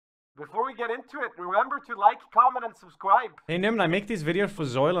Before we get into it, remember to like, comment, and subscribe. Hey NymN, I make these videos for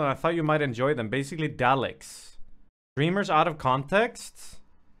Zoil and I thought you might enjoy them. Basically, Daleks. Streamers out of context.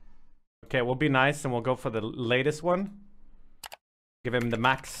 Okay, we'll be nice and we'll go for the latest one. Give him the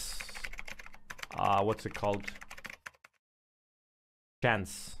max. What's it called?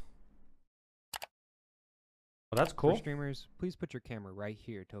 Chance. Well, that's cool. For streamers, please put your camera right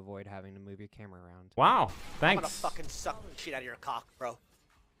here to avoid having to move your camera around. Wow, thanks. I'm gonna fucking suck the shit out of your cock, bro.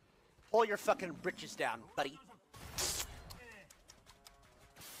 Pull your fucking britches down, buddy.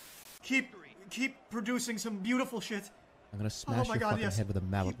 Keep producing some beautiful shit. I'm gonna smash your fucking head with a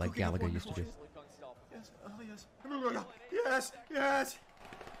mallet like Gallagher used to do. Yes, oh yes. Yes, yes.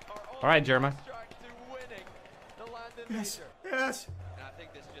 All right, Jeremiah. Yes, yes.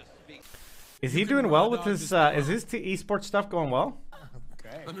 Is he doing well with his, is his esports stuff going well?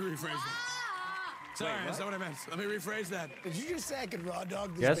 Okay. Let me rephrase that. Sorry, that's not what I meant. Let me rephrase that. Did you just say I could raw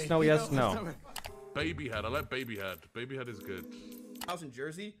dog this Yes, baby? no, yes, no. Babyhead. I like Babyhead. Babyhead is good. I was in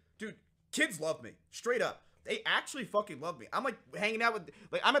Jersey. Dude, kids love me. Straight up. They actually fucking love me. I'm like hanging out with,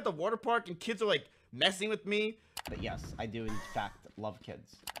 like, I'm at the water park and kids are like messing with me. But yes, I do in fact love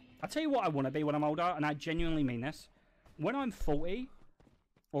kids. I'll tell you what I want to be when I'm older, and I genuinely mean this. When I'm 40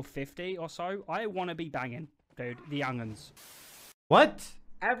 or 50 or so, I want to be banging, dude, the young'uns. What?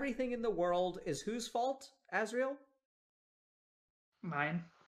 Everything in the world is whose fault, Azriel? Mine.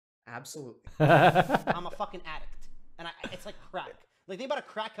 Absolutely. I'm a fucking addict, and it's like crack. Like they bought a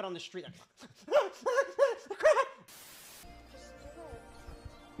crack cut on the street. Like, crack.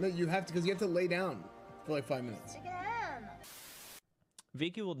 No, you have to, because you have to lay down for like 5 minutes.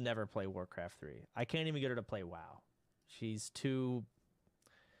 Vicky will never play Warcraft 3. I can't even get her to play WoW. She's too...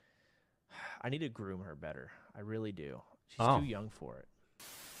 I need to groom her better. I really do. She's too young for it.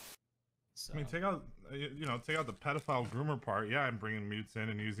 So. I mean, take out, you know, take out the pedophile groomer part. Yeah, I'm bringing mutes in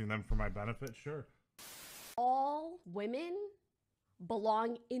and using them for my benefit. Sure. All women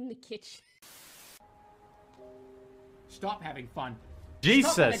belong in the kitchen. Stop having fun.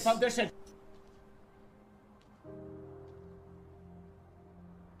 Jesus. Stop having fun.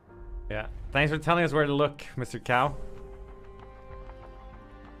 Yeah. Thanks for telling us where to look, Mr. Cow.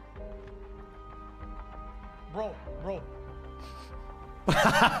 Bro.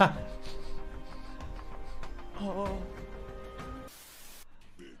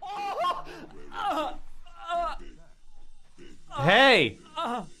 Hey!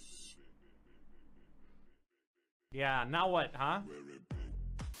 Yeah, now what, huh?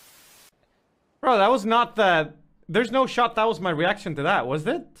 Bro, that was not the... There's no shot that was my reaction to that, was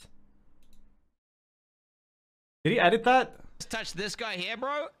it? Did he edit that? Just touch this guy here,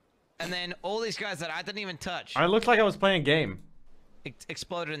 bro, and then all these guys that I didn't even touch. It looked like I was playing a game.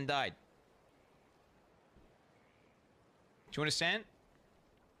 Exploded and died. Do you understand?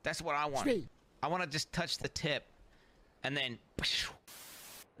 That's what I want. I want to just touch the tip, and then...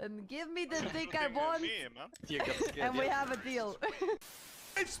 And give me the thing I want, and we have a deal.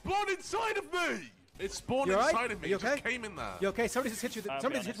 It spawned inside of me! It spawned inside of me. It just came in there. You okay? Somebody just hit you.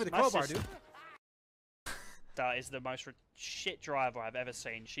 Somebody just hit you with a crowbar, dude. That is the most shit driver I've ever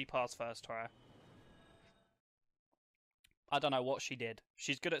seen. She passed first try. I don't know what she did.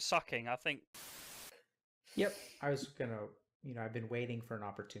 She's good at sucking, I think. Yep, I was gonna, you know, I've been waiting for an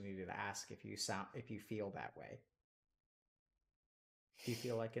opportunity to ask if you feel that way. Do you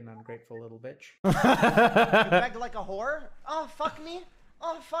feel like an ungrateful little bitch? You begged like a whore? Oh, fuck me.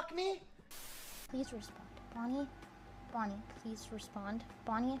 Oh, fuck me. Please respond. Bonnie, please respond.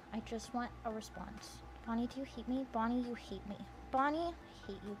 Bonnie, I just want a response. Bonnie, do you hate me? Bonnie, you hate me. Bonnie, I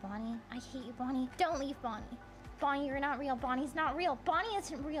hate you, Bonnie. I hate you, Bonnie. Don't leave Bonnie. Bonnie, you're not real. Bonnie's not real. Bonnie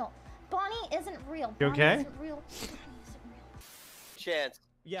isn't real. Bonnie isn't real. You okay? Bonnie isn't real. Bonnie isn't real. Chance.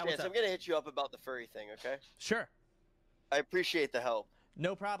 Yeah, Chance, I'm gonna hit you up about the furry thing, okay? Sure. I appreciate the help.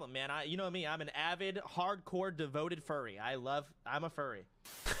 No problem, man. You know me. I'm an avid, hardcore, devoted furry. I'm a furry.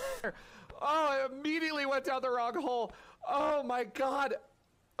 Oh, I immediately went down the wrong hole. Oh my god.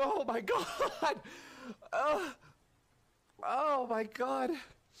 Oh my god. Oh my god.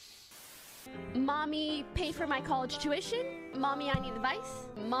 Mommy, pay for my college tuition. Mommy, I need advice.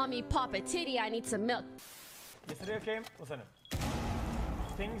 Mommy, pop a titty, I need some milk. Yesterday, okay? Listen.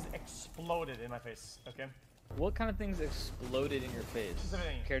 Things exploded in my face, okay? What kind of things exploded in your face?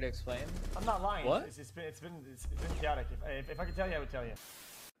 Care to explain? I'm not lying. What? It's been chaotic. If I could tell you, I would tell you.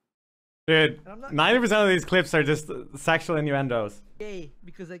 Dude, 90% of these clips are just sexual innuendos. Gay,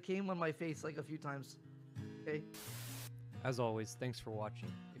 because I came on my face like a few times. Okay. As always, thanks for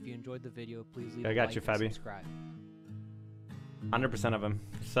watching. If you enjoyed the video, please leave I a got like you, and Fabi. subscribe. 100% of them.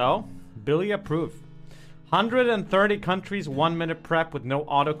 So, Billy approved. 130 countries, 1 minute prep with no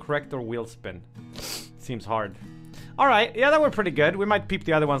autocorrect or wheel spin. Seems hard. Alright, yeah, that were pretty good. We might peep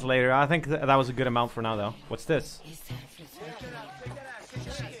the other ones later. I think that was a good amount for now, though. What's this?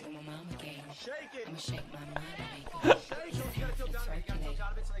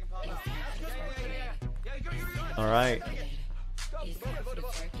 Alright.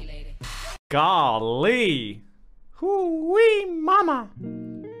 Golly! Hoo-wee, mama!